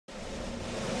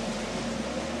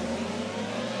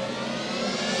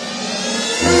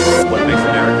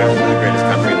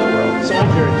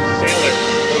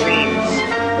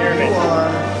You are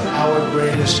our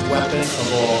greatest weapon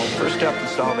of all. First step in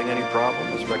solving any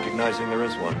problem is recognizing there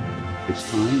is one. It's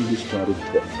time we started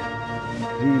thinking.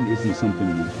 Pain isn't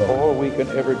something we thought. All we can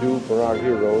ever do for our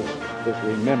heroes is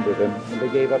remember them, and they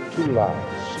gave up two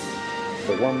lives,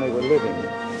 the one they were living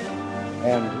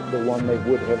and the one they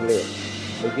would have lived.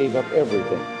 They gave up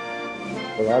everything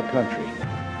for our country,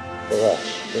 for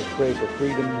us. They pray for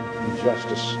freedom and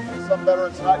justice. Some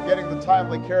veterans not getting the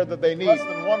timely care that they need. Less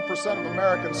than 1% of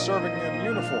Americans serving in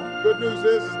uniform. Good news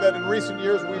is that in recent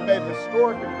years we've made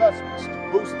historic investments to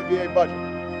boost the VA budget.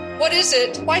 What is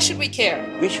it? Why should we care?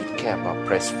 We should care about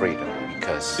press freedom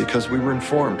because we were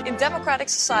informed. In democratic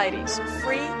societies,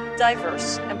 free,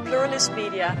 diverse, and pluralist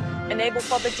media enable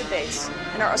public debates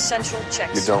and are essential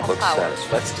checks You don't on look power.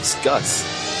 satisfied. Let's discuss.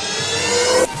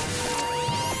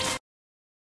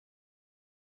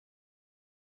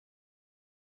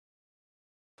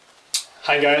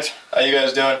 Hi guys. How you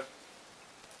guys doing?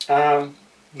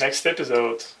 Next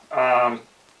episode.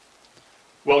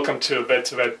 Welcome to Vet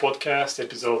podcast,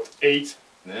 episode 8.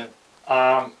 Yeah.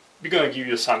 We're gonna give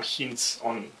you some hints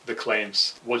on the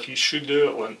claims, what you should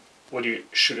do and what you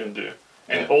shouldn't do,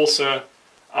 and also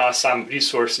some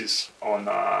resources on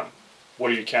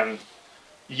what you can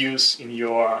use in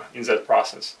that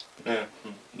process. Yeah.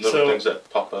 Little things that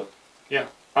pop up. Yeah.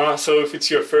 So if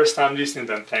it's your first time listening,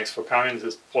 then thanks for coming.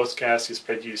 This podcast is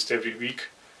produced every week.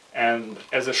 And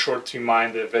as a short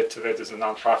reminder, Vet2Vet is a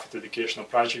non-profit educational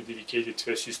project dedicated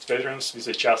to assist veterans with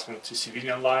adjustment to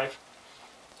civilian life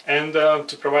and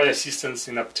to provide assistance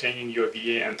in obtaining your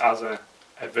VA and other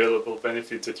available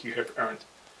benefits that you have earned.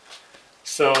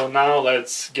 So now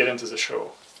let's get into the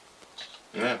show.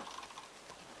 Yeah.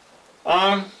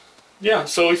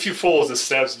 So if you follow the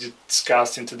steps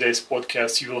discussed in today's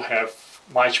podcast, you will have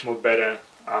much more better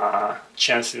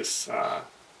chances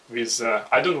with,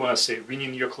 I don't want to say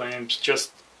winning your claims,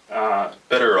 just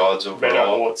better odds overall. Better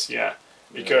odds, yeah.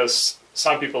 Because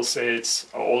some people say it's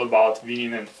all about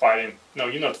winning and fighting. No,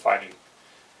 you're not fighting.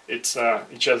 It's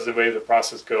just the way the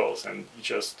process goes, and you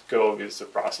just go with the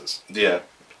process. Yeah,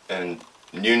 and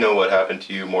you know what happened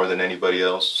to you more than anybody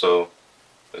else. So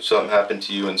if something happened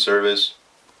to you in service,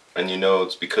 and you know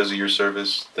it's because of your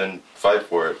service, then fight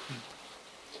for it.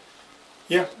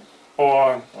 Yeah,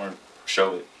 or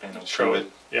show it. Prove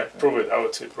it. Yeah, prove it. I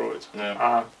would say prove it.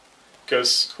 Yeah.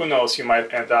 Because who knows, you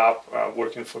might end up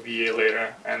working for VA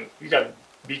later, and you got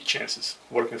big chances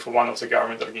working for one of the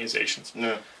government organizations.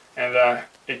 Yeah. And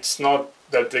it's not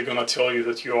that they're gonna tell you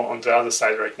that you're on the other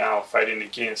side right now fighting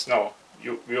against. No,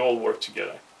 we all work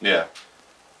together. Yeah.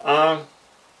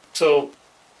 So,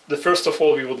 the first of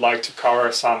all, we would like to cover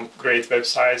some great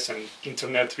websites and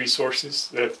internet resources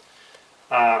that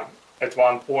at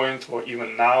one point or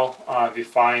even now we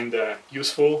find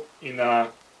useful in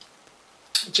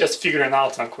just figuring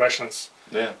out some questions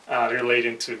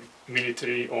relating to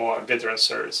military or veteran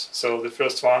service. So the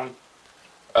first one,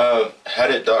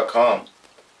 Hadit.com.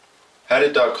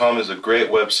 Hadit.com is a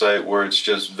great website where it's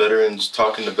just veterans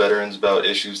talking to veterans about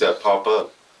issues that pop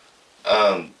up.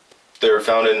 They were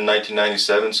founded in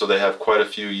 1997, so they have quite a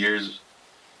few years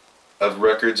of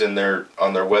records on their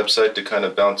website to kind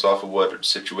of bounce off of what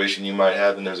situation you might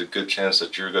have, and there's a good chance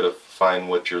that you're going to find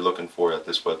what you're looking for at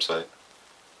this website.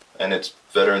 And it's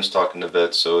veterans talking to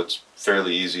vets, so it's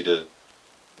fairly easy to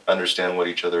understand what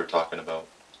each other are talking about.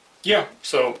 Yeah,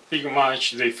 so pretty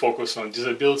much they focus on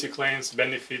disability claims,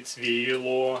 benefits, VA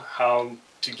law, how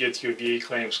to get your VA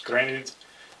claims granted,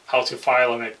 how to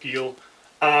file an appeal.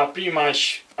 Pretty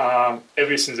much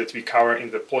everything that we cover in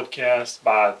the podcast,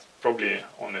 but probably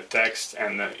on a text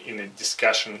and in a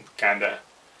discussion kind of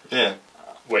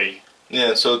way.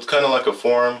 Yeah, so it's kind of like a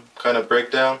forum kind of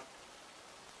breakdown,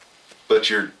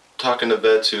 but you're talking to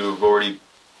vets who have already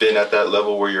been at that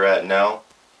level where you're at now.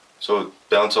 So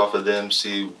bounce off of them,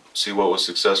 see what was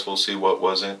successful, see what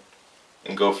wasn't,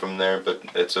 and go from there. But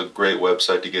it's a great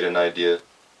website to get an idea.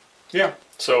 Yeah,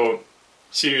 so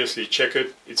seriously, check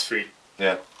it. It's free.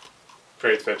 Yeah.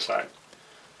 Great website.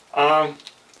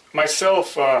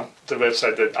 Myself, the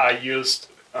website that I used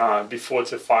before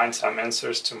to find some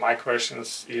answers to my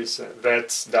questions is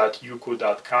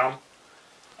vets.uku.com.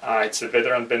 It's a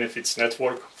Veteran Benefits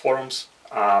Network forums.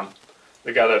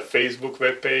 They got a Facebook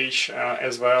webpage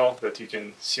as well that you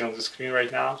can see on the screen right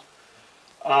now.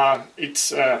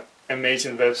 It's an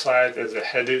amazing website as a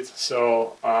Hadit,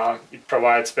 so it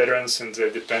provides veterans and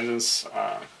their dependents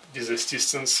with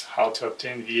assistance how to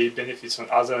obtain VA benefits and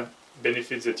other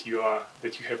benefits that you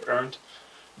have earned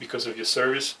because of your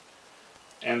service,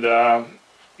 and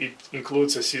it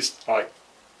includes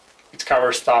it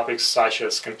covers topics such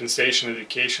as compensation,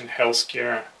 education,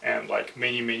 healthcare, and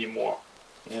many more.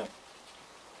 Yeah.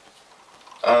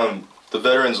 The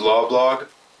Veterans Law Blog,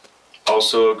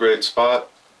 also a great spot.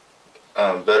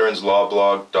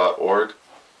 Veteranslawblog.org.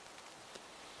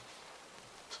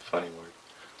 It's a funny word.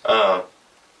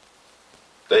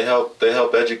 They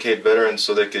help educate veterans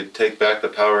so they could take back the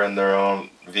power in their own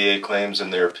VA claims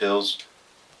and their appeals.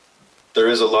 There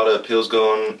is a lot of appeals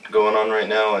going on right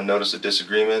now and notice of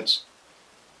disagreements.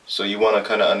 So you want to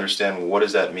kind of understand what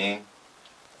does that mean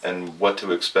and what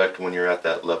to expect when you're at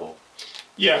that level.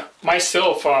 Yeah,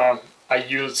 myself, I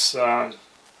use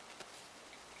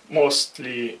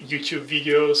mostly YouTube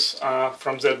videos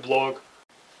from that blog.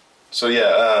 So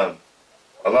yeah,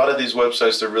 a lot of these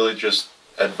websites, they're really just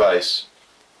advice.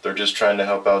 They're just trying to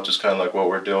help out, just kind of like what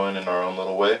we're doing in our own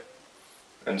little way.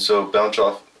 And so bounce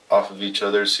off of each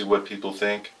other, see what people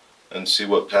think, and see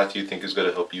what path you think is going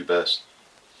to help you best.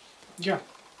 Yeah.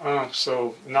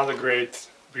 So another great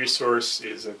resource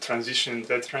is a Transition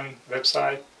Veteran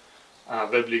website.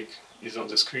 Web link is on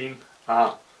the screen.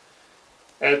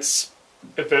 It's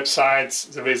a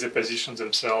website, the way they position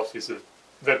themselves is a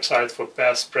website for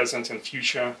past, present, and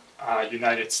future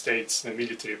United States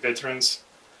military veterans.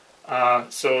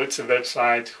 So it's a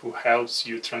website who helps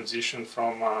you transition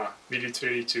from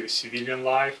military to civilian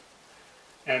life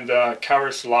and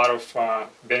covers a lot of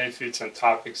benefits and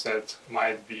topics that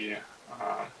might be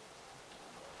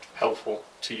helpful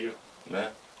to you. Yeah.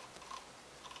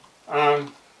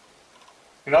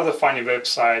 Another funny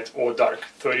website,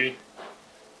 ODark30,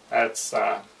 that's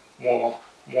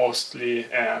mostly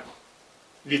a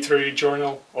literary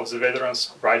journal of the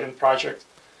Veterans Writing Project,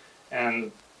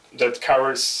 and that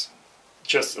covers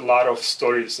just a lot of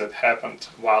stories that happened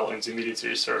while in the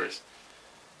military service.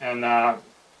 And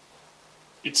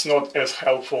it's not as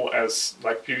helpful as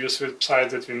like previous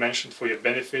websites that we mentioned for your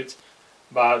benefit,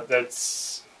 but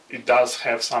it does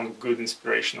have some good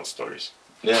inspirational stories.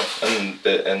 Yeah,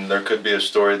 and there could be a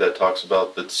story that talks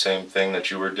about the same thing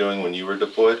that you were doing when you were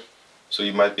deployed, so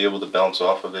you might be able to bounce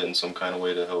off of it in some kind of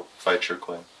way to help fight your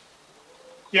claim.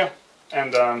 Yeah,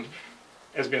 and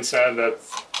it's been said that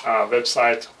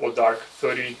website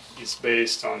ODark30 is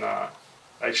based on,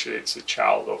 actually it's a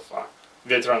child of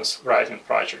Veterans Writing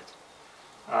Project,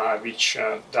 which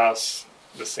does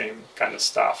the same kind of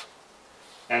stuff.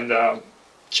 And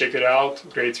check it out,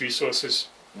 great resources.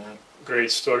 Yeah.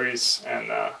 Great stories,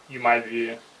 and you might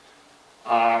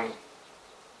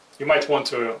want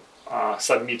to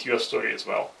submit your story as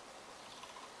well.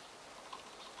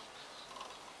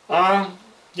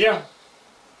 Yeah,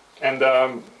 and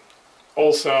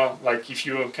also, like, if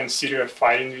you consider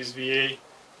fighting with VA,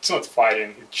 it's not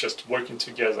fighting; it's just working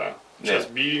together. Yeah.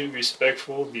 Just be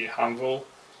respectful, be humble.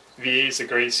 VA is a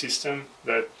great system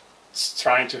that's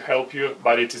trying to help you,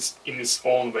 but it is in its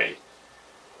own way.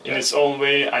 In its own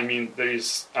way, I mean, there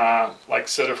is like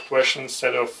set of questions,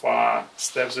 set of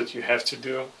steps that you have to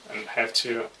do, and have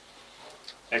to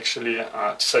actually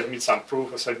to submit some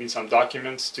proof or submit some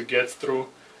documents to get through,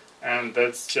 and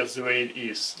that's just the way it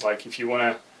is. Like, if you want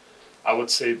to, I would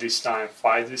say this time,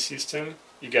 fight the system,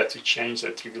 you got to change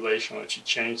that regulation, or to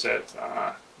change that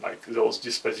like those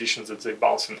dispositions that they're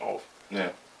bouncing off.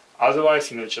 Yeah.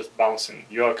 Otherwise, just bouncing,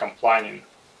 you are complying.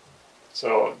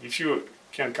 So if you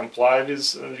can comply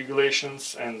with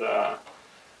regulations and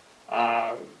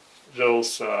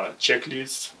those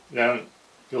checklists, then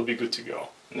you'll be good to go.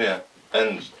 Yeah,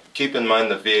 and keep in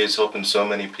mind the VA is helping so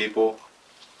many people.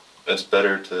 It's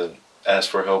better to ask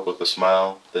for help with a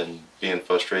smile than being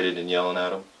frustrated and yelling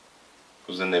at them,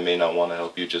 because then they may not want to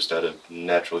help you just out of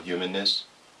natural humanness.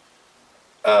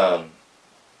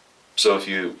 So if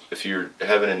you're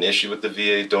having an issue with the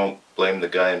VA, don't blame the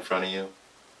guy in front of you.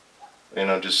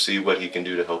 Just see what he can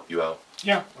do to help you out.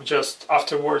 Yeah, just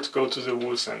afterwards go to the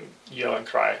woods and yell and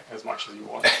cry as much as you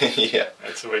want. Yeah.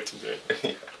 That's the way to do it.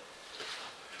 Yeah.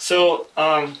 So,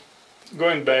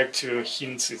 going back to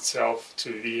hints itself,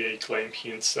 to VA claim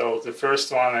hints. So the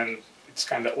first one, and it's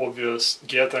kind of obvious,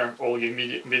 gather all your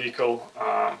medical,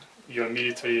 your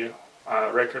military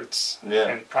records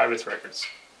and private records.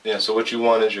 Yeah, so what you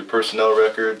want is your personnel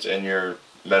records and your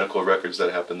medical records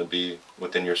that happen to be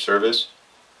within your service.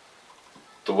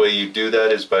 The way you do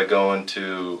that is by going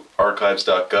to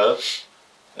archives.gov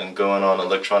and going on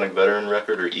electronic veteran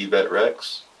record or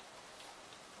eVetRecs.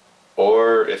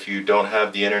 Or if you don't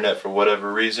have the internet for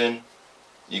whatever reason,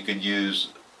 you could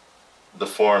use the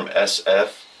form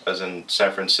SF, as in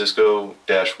San Francisco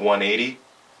 -180,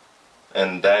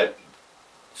 and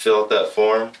fill out that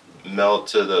form, mail it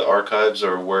to the archives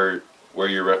or where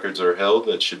your records are held.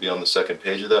 It should be on the second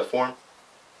page of that form.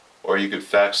 Or you could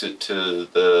fax it to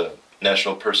the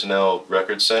National Personnel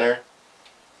Records Center.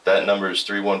 That number is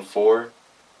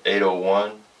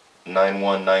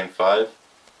 314-801-9195.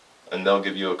 and they'll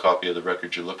give you a copy of the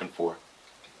record you're looking for.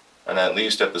 And at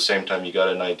least at the same time, you got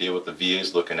an idea what the VA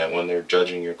is looking at when they're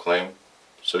judging your claim,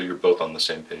 so you're both on the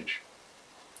same page.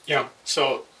 Yeah,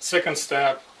 so second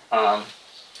step,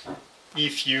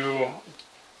 if you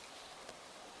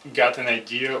got an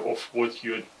idea of what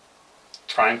you're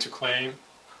trying to claim,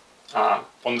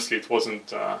 honestly it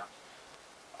wasn't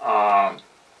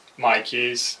my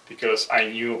case, because I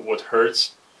knew what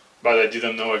hurts, but I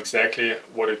didn't know exactly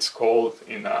what it's called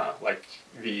in like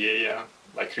VA,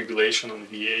 like regulation on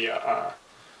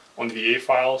VA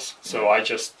files. So I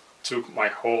just took my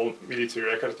whole military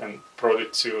record and brought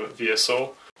it to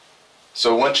VSO.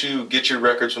 So once you get your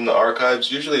records from the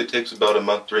archives, usually it takes about a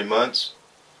month, 3 months.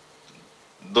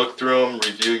 Look through them,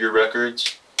 review your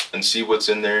records, and see what's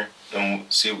in there, and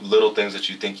see little things that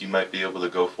you think you might be able to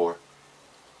go for.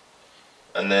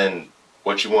 And then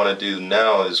what you want to do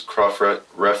now is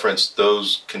cross-reference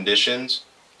those conditions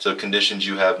to conditions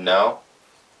you have now,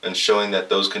 and showing that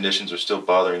those conditions are still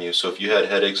bothering you. So if you had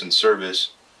headaches in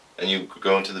service, and you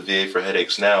go into the VA for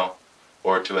headaches now,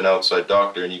 or to an outside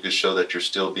doctor, and you could show that you're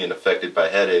still being affected by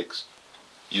headaches,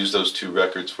 use those 2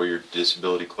 records for your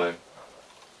disability claim.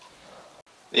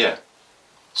 Yeah,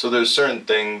 so there's certain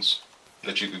things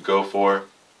that you could go for,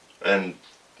 and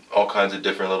all kinds of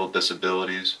different little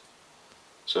disabilities.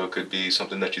 So it could be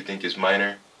something that you think is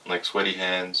minor, like sweaty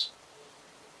hands,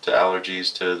 to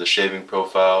allergies, to the shaving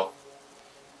profile.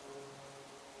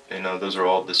 You know, those are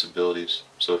all disabilities.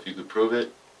 So if you could prove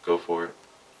it, go for it.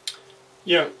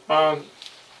 Yeah,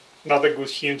 another good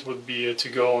hint would be to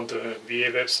go on the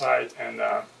VA website and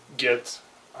get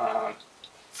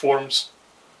forms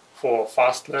for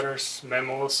fast letters,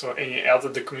 memos, or any other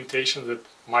documentation that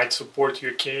might support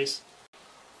your case.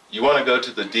 You want to go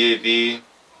to the DAV,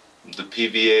 the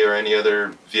PVA, or any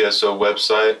other VSO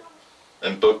website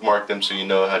and bookmark them so you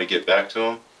know how to get back to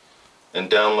them, and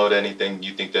download anything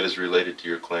you think that is related to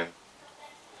your claim.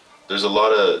 There's a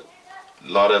lot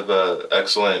of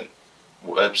excellent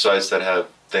websites that have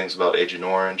things about Agent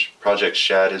Orange. Project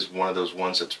Shad is one of those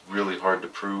ones that's really hard to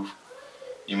prove.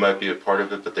 You might be a part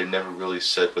of it, but they never really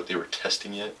said what they were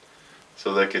testing yet.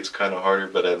 So that gets kind of harder,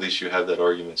 but at least you have that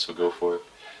argument, so go for it.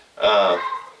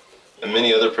 And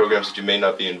many other programs that you may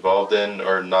not be involved in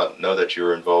or not know that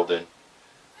you're involved in.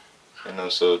 You know,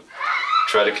 so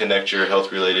try to connect your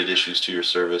health-related issues to your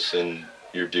service and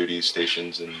your duties,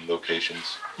 stations, and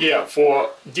locations. Yeah,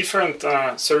 for different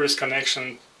service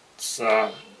connections,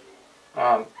 there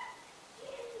are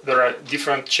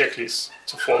different checklists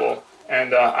to follow.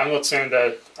 And I'm not saying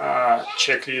that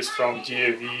checklist from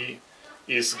DAV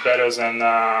is better than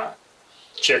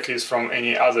checklist from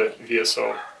any other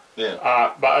VSO.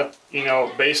 Yeah. But, you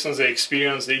know, based on the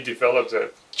experience, they developed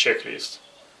that checklist.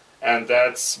 And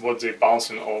that's what they're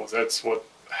bouncing off. That's what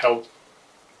helped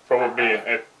probably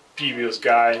a previous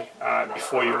guy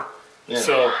before you. Yeah.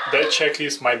 So that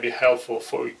checklist might be helpful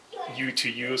for you to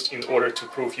use in order to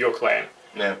prove your claim.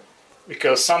 Yeah.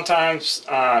 Because sometimes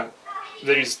there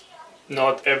is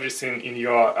not everything in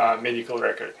your medical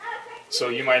record. So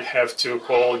you might have to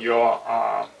call your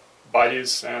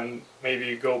buddies and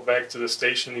maybe go back to the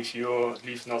station if you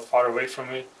live not far away from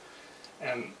it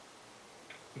and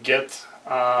get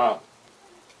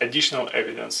additional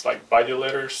evidence like body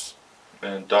letters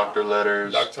and doctor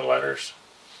letters.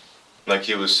 Like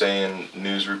he was saying,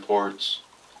 news reports,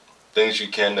 things you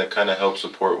can that kind of help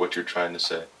support what you're trying to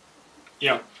say.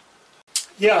 Yeah.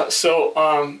 Yeah, so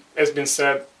as been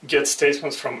said, get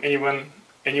statements from anyone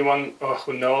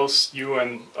who knows you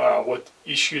and what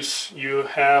issues you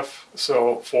have.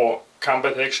 So for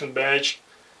Combat Action Badge,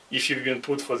 if you've been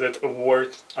put for that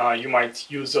award, you might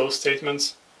use those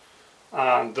statements.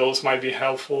 Those might be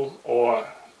helpful, or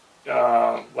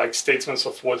like statements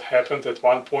of what happened at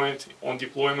one point on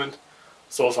deployment.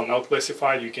 Those are not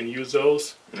classified, you can use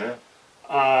those. Yeah.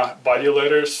 Body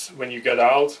letters when you get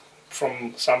out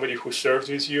from somebody who served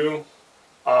with you.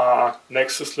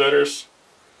 Nexus letters.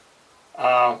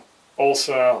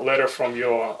 Also a letter from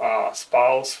your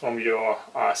spouse, from your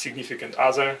significant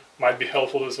other might be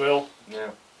helpful as well.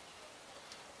 Yeah.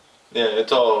 Yeah,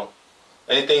 it's all,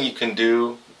 anything you can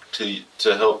do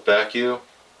to help back you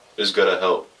is gonna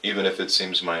help, even if it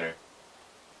seems minor.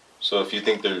 So if you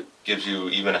think that gives you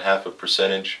even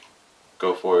 0.5%,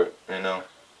 go for it, you know.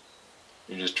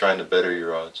 You're just trying to better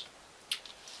your odds.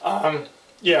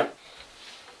 Yeah.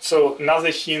 So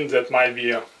another hint that might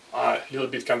be a little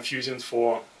bit confusing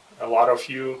for a lot of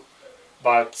you,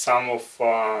 but some of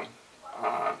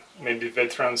maybe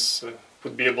veterans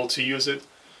would be able to use it.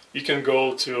 You can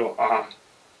go to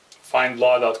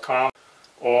findlaw.com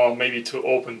or maybe to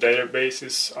open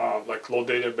databases like law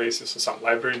databases or some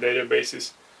library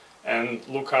databases, and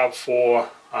look up for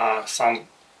some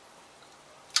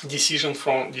decisions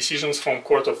from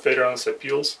Court of Veterans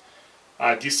Appeals,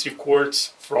 district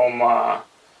courts from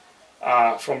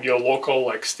your local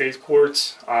like state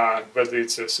courts, whether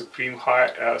it's a Supreme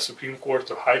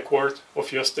Court or High Court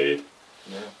of your state,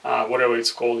 whatever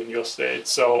it's called in your state.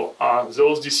 So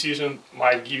those decisions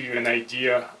might give you an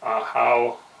idea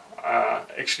how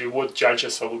actually what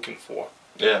judges are looking for.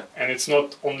 Yeah. And it's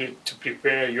not only to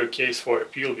prepare your case for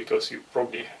appeal, because you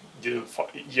probably didn't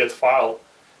yet file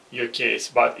your case,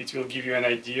 but it will give you an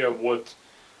idea of what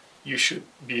you should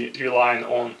be relying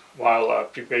on while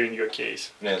preparing your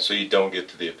case. Yeah, so you don't get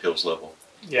to the appeals level.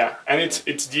 Yeah, and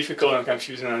it's difficult and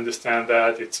confusing to understand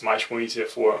that. It's much more easier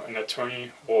for an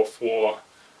attorney or for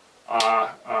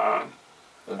I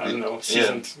don't know,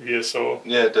 seasoned VSO.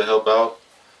 Yeah, to help out,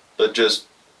 but just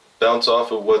bounce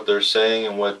off of what they're saying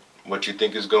and what you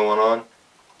think is going on.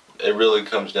 It really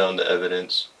comes down to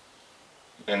evidence,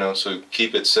 you know. So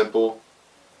keep it simple.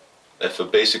 If a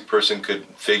basic person could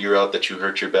figure out that you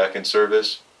hurt your back in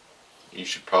service, you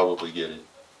should probably get it.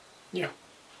 Yeah.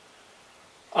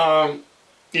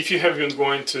 If you have been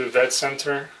going to vet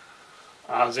center,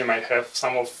 they might have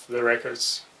some of the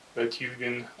records that you've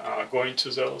been going to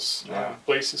those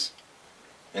places.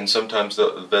 And sometimes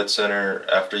the vet center,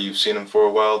 after you've seen them for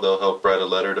a while, they'll help write a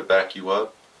letter to back you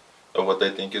up of what they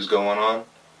think is going on.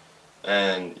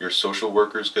 And your social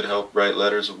workers could help write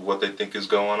letters of what they think is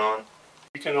going on.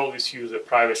 You can always use the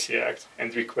Privacy Act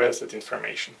and request that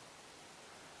information.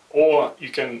 Or you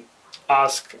can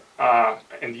ask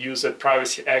and use the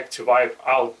Privacy Act to wipe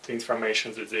out the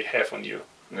information that they have on you.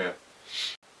 Yeah.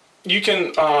 You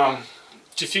can,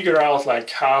 to figure out like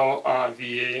how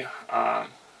VA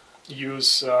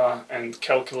use and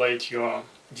calculate your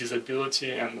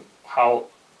disability and how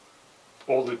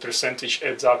all the percentage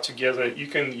adds up together, you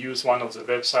can use one of the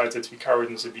websites that we covered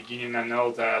in the beginning. I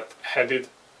know that Headed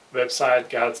website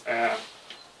got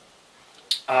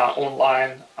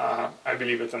online, I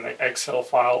believe it's an Excel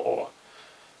file or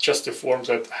just a form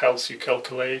that helps you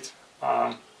calculate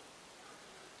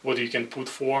what you can put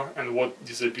for and what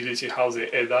disability, how they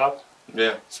add up.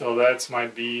 Yeah. So that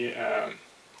might be a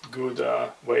good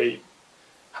way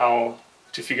how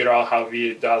to figure out how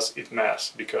VA does its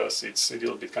math, because it's a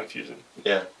little bit confusing.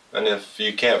 Yeah, and if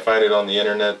you can't find it on the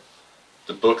internet,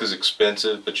 the book is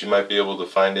expensive, but you might be able to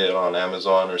find it on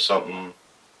Amazon or something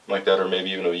like that, or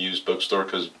maybe even a used bookstore,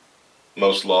 because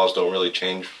most laws don't really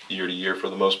change year to year for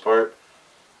the most part.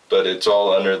 But it's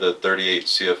all under the 38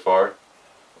 CFR,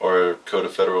 or Code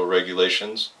of Federal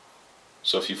Regulations.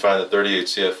 So if you find the 38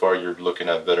 CFR, you're looking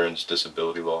at veterans'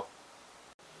 disability law.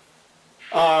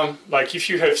 Like if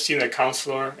you have seen a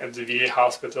counselor at the VA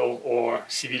hospital or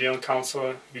civilian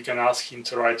counselor, you can ask him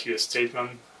to write you a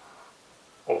statement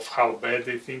of how bad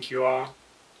they think you are.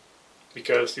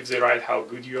 Because if they write how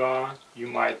good you are, you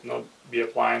might not be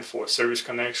applying for service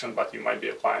connection, but you might be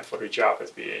applying for a job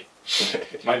at VA.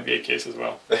 It might be a case as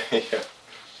well.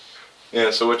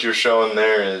 Yeah, so what you're showing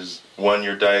there is, 1,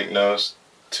 you're diagnosed,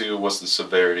 2, what's the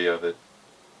severity of it.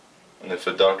 And if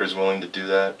a doctor's willing to do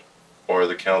that, or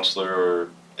the counselor or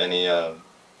any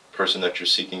person that you're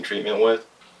seeking treatment with,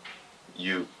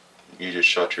 you just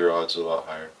shot your odds a lot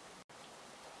higher.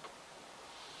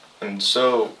 And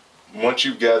so, once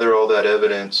you gather all that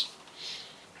evidence,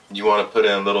 you want to put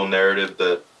in a little narrative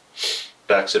that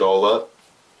backs it all up.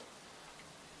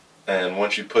 And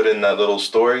once you put in that little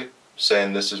story,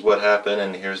 saying this is what happened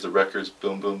and here's the records,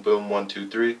 boom, boom, boom, 1, 2,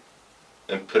 3,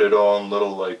 and put it all in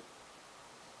little, like,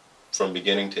 from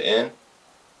beginning to end,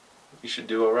 you should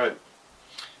do all right.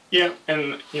 Yeah,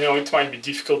 and you know, it might be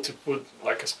difficult to put,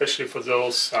 like, especially for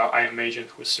those IM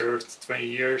agent who served 20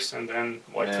 years and then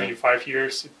 25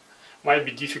 years, it might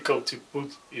be difficult to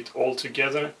put it all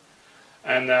together,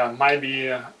 and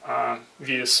maybe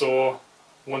VSO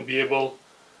won't be able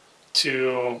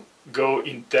to go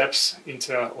in depth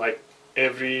into like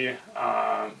every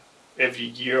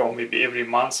year or maybe every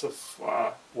month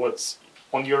of what's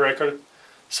on your record.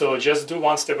 So just do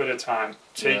one step at a time.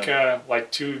 Take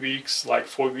like 2 weeks, like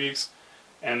 4 weeks,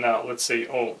 and let's say,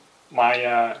 oh,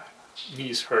 my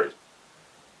knees hurt.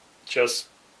 Just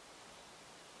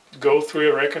go through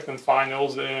your record and find all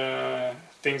the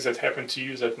things that happen to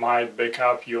you that might back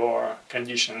up your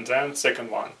condition. And then second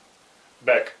one,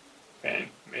 back pain.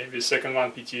 Maybe second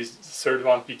one PTSD, third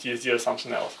one PTSD or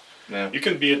something else. Yeah. You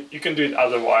can do it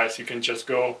otherwise. You can just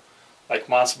go like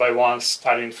month by month,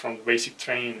 starting from basic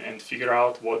training and figure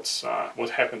out what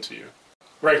happened to you.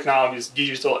 Right now, with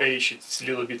digital age, it's a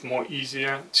little bit more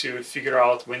easier to figure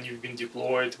out when you've been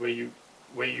deployed, where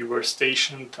you were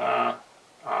stationed,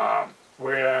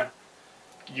 where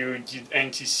you did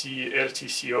NTC,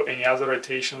 RTC, or any other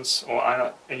rotations,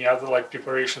 or any other like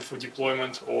preparation for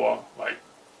deployment, or like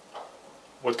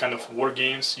what kind of war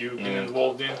games you've been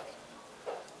involved in.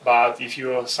 But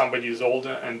if somebody is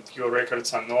older and your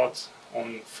records are not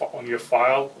on your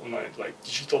file, on a like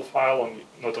digital file,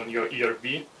 not on your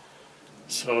ERB,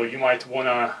 so you might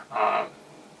wanna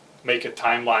make a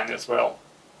timeline as well.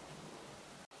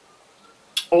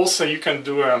 Also, you can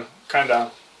do a kind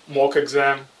of mock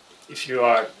exam if you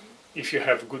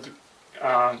have good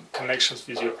connections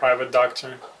with your private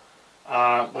doctor.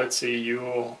 Let's say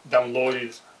you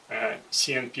downloaded a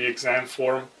CNP exam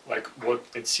form, like what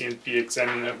a CNP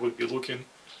examiner would be looking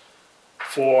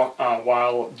for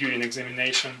while during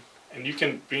examination, and you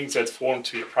can bring that form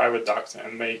to your private doctor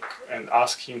and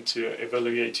ask him to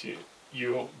evaluate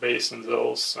you based on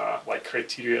those like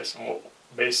criteria or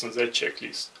based on that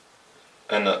checklist.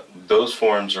 And those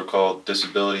forms are called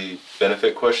disability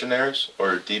benefit questionnaires,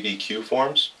 or DBQ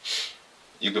forms.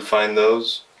 You can find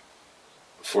those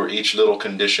for each little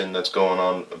condition that's going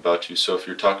on about you. So if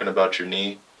you're talking about your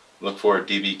knee, look for a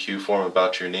DBQ form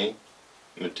about your knee.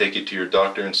 I'm going to take you to your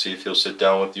doctor and see if he'll sit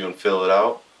down with you and fill it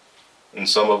out. And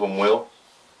some of them will.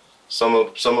 Some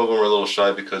of them are a little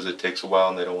shy because it takes a while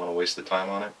and they don't want to waste the time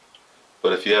on it.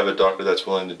 But if you have a doctor that's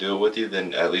willing to do it with you,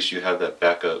 then at least you have that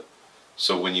backup.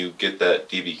 So when you get that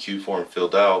DBQ form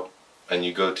filled out and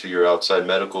you go to your outside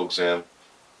medical exam,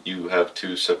 you have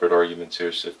two separate arguments here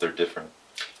if they're different.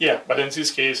 Yeah, but in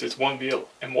this case, it won't be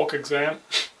a mock exam.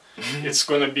 It's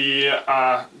going to be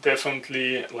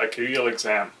definitely like a real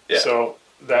exam. Yeah. So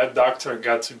that doctor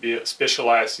got to be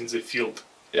specialized in the field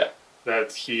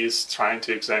that he is trying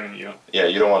to examine you. Yeah,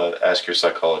 you don't want to ask your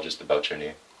psychologist about your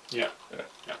knee. Yeah.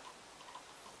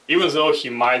 Even though he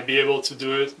might be able to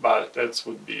do it, but that's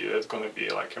going to be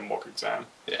like a mock exam.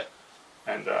 Yeah.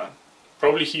 And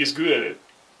probably he is good at it.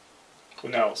 Who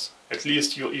knows? At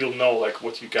least you'll know like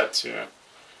what you got to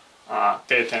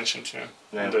pay attention to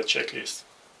in the checklist.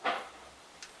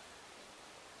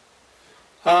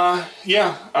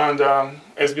 And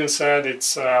as been said,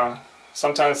 it's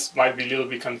sometimes might be a little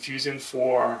bit confusing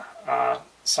for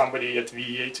somebody at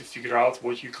VA to figure out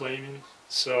what you're claiming.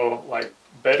 So like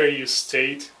better you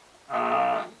state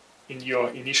in your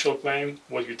initial claim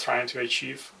what you're trying to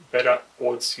achieve, better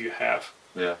odds you have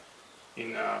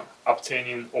in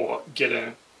obtaining or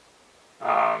getting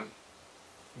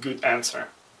good answer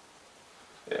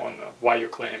on why your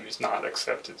claim is not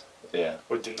accepted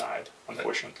or denied,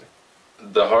 unfortunately.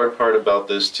 The hard part about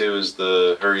this too is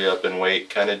the hurry up and wait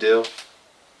kind of deal.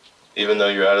 Even though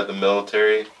you're out of the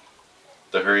military,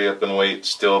 the hurry up and wait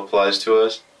still applies to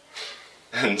us.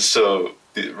 And so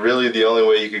really the only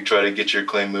way you could try to get your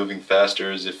claim moving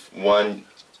faster is if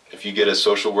you get a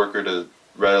social worker to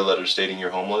write a letter stating you're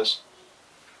homeless.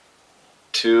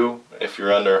 2, if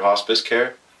you're under hospice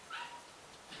care.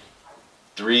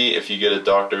 3, if you get a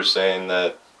doctor saying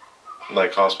that,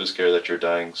 like hospice care, that you're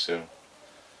dying soon.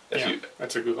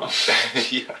 That's a good one.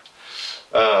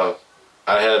 I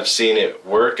have seen it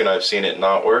work and I've seen it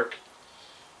not work.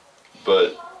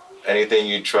 But anything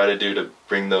you try to do to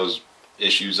bring those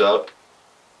issues up,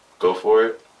 go for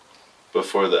it. But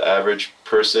for the average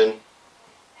person,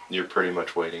 you're pretty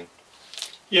much waiting.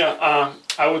 Yeah,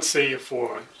 I would say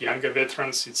for younger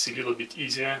veterans it's a little bit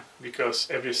easier because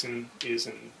everything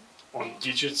is on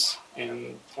digits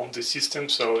and on the system,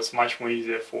 so it's much more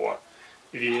easier for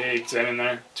VA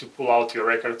examiner to pull out your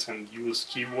records and use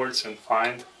keywords and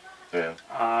find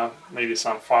maybe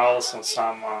some files and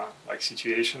some like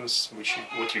situations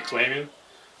what you're claiming.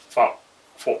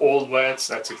 For old vets,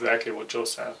 that's exactly what Joe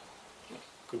said.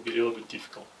 Could be a little bit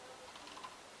difficult.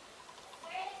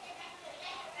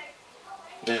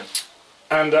 Yeah.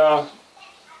 And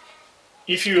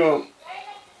if you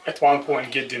at one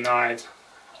point get denied,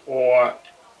 or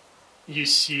you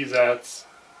see that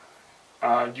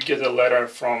you get a letter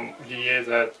from VA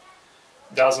that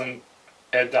doesn't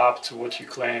add up to what you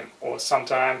claim, or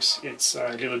sometimes it's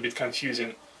a little bit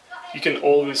confusing, you can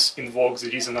always invoke the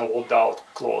reasonable doubt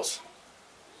clause,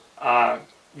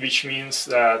 which means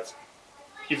that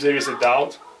if there is a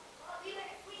doubt,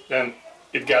 then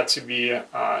it got to be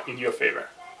in your favor.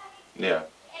 Yeah.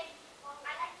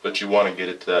 But you want to get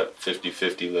it to that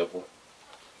 50-50 level.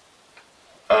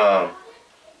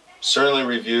 Certainly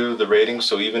review the rating,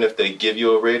 so even if they give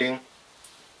you a rating,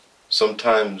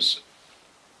 sometimes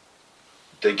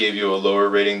they gave you a lower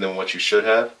rating than what you should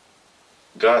have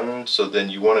gotten, so then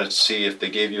you want to see if they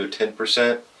gave you a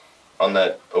 10%, on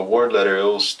that award letter it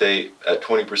will state at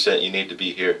 20% you need to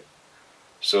be here.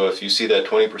 So if you see that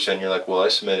 20%, you're like, well, I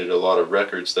submitted a lot of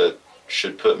records that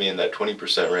should put me in that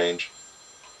 20% range,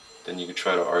 then you can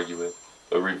try to argue it.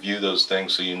 review those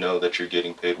things so you know that you're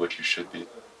getting paid what you should be.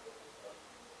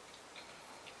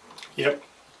 Yep.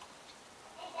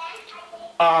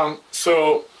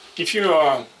 So if you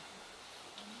are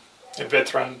a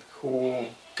veteran who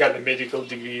got a medical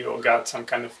degree or got some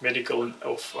kind of medical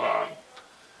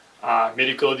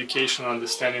education,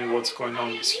 understanding what's going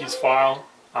on with his file,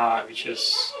 which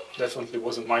is definitely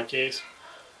wasn't my case.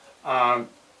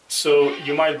 So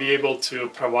you might be able to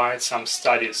provide some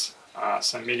studies,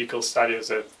 some medical studies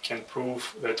that can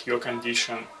prove that your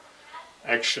condition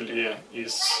actually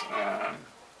is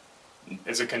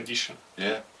a condition.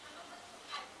 Yeah.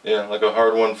 Yeah, like a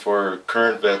hard one for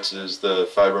current vets is the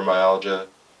fibromyalgia,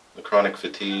 the chronic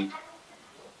fatigue.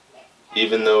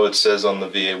 Even though it says on the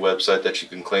VA website that you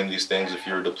can claim these things if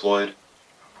you're deployed,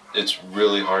 it's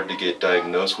really hard to get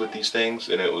diagnosed with these things,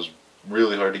 and it was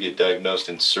really hard to get diagnosed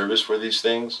in service for these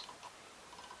things.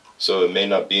 So it may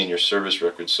not be in your service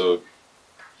record. So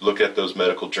look at those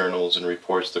medical journals and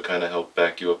reports to kind of help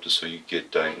back you up to so you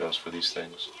get diagnosed for these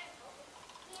things.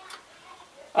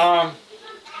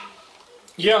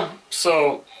 Yeah,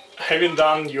 so having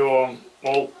done your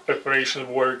all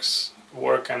preparation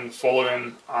work and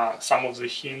following some of the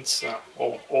hints,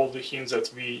 all the hints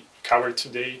that we covered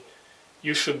today,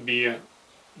 you should be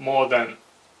more than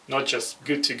not just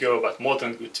good to go, but more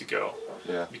than good to go.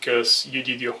 Yeah. Because you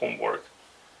did your homework,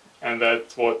 and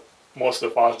that's what most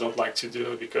of us don't like to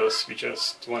do, because we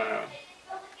just want to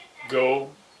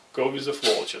go with the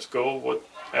flow, just go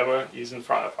whatever is in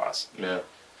front of us. Yeah,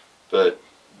 but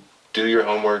do your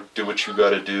homework, do what you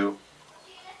got to do,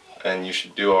 and you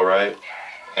should do all right,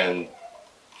 and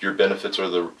your benefits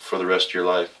are for the rest of your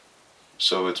life.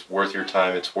 So it's worth your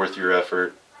time, it's worth your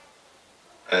effort,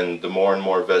 and the more and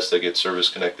more vets that get service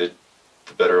connected,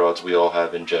 the better odds we all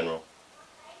have in general.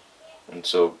 And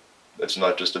so it's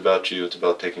not just about you, it's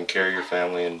about taking care of your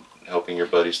family and helping your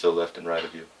buddies to the left and right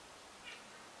of you.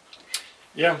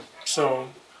 Yeah, so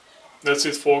that's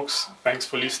it, folks. Thanks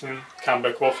for listening. Come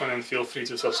back often and feel free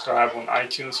to subscribe on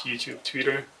iTunes, YouTube,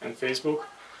 Twitter, and Facebook.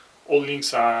 All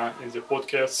links are in the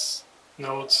podcast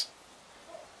notes.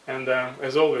 And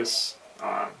as always,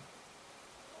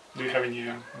 do you have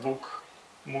any book,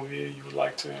 movie you would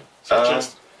like to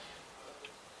suggest?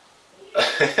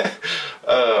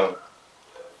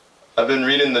 I've been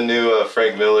reading the new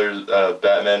Frank Miller's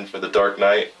Batman for the Dark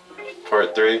Knight,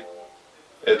 Part 3.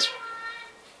 It's a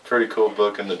pretty cool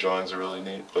book and the drawings are really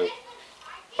neat, but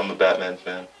I'm a Batman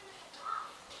fan.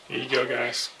 Here you go,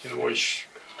 guys. You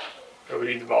can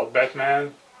read about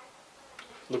Batman,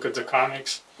 look at the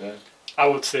comics. Yeah. I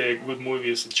would say a good movie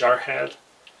is Jarhead,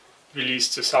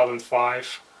 released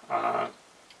 2005.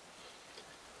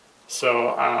 So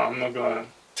I'm not gonna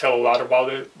tell a lot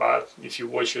about it, but if you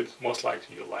watch it, most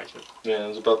likely you'll like it. Yeah, it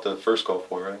was about the first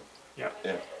Gulf War, right? Yeah.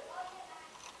 Yeah.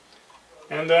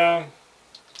 And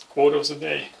quote of the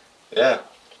day. Yeah.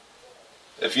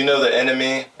 If you know the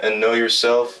enemy and know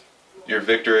yourself, your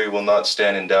victory will not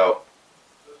stand in doubt.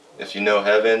 If you know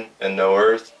heaven and know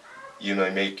earth, you may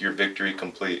make your victory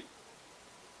complete.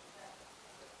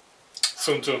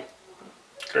 Sun Tzu.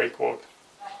 Great quote.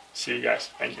 See you guys.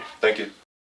 Thank you. Thank you.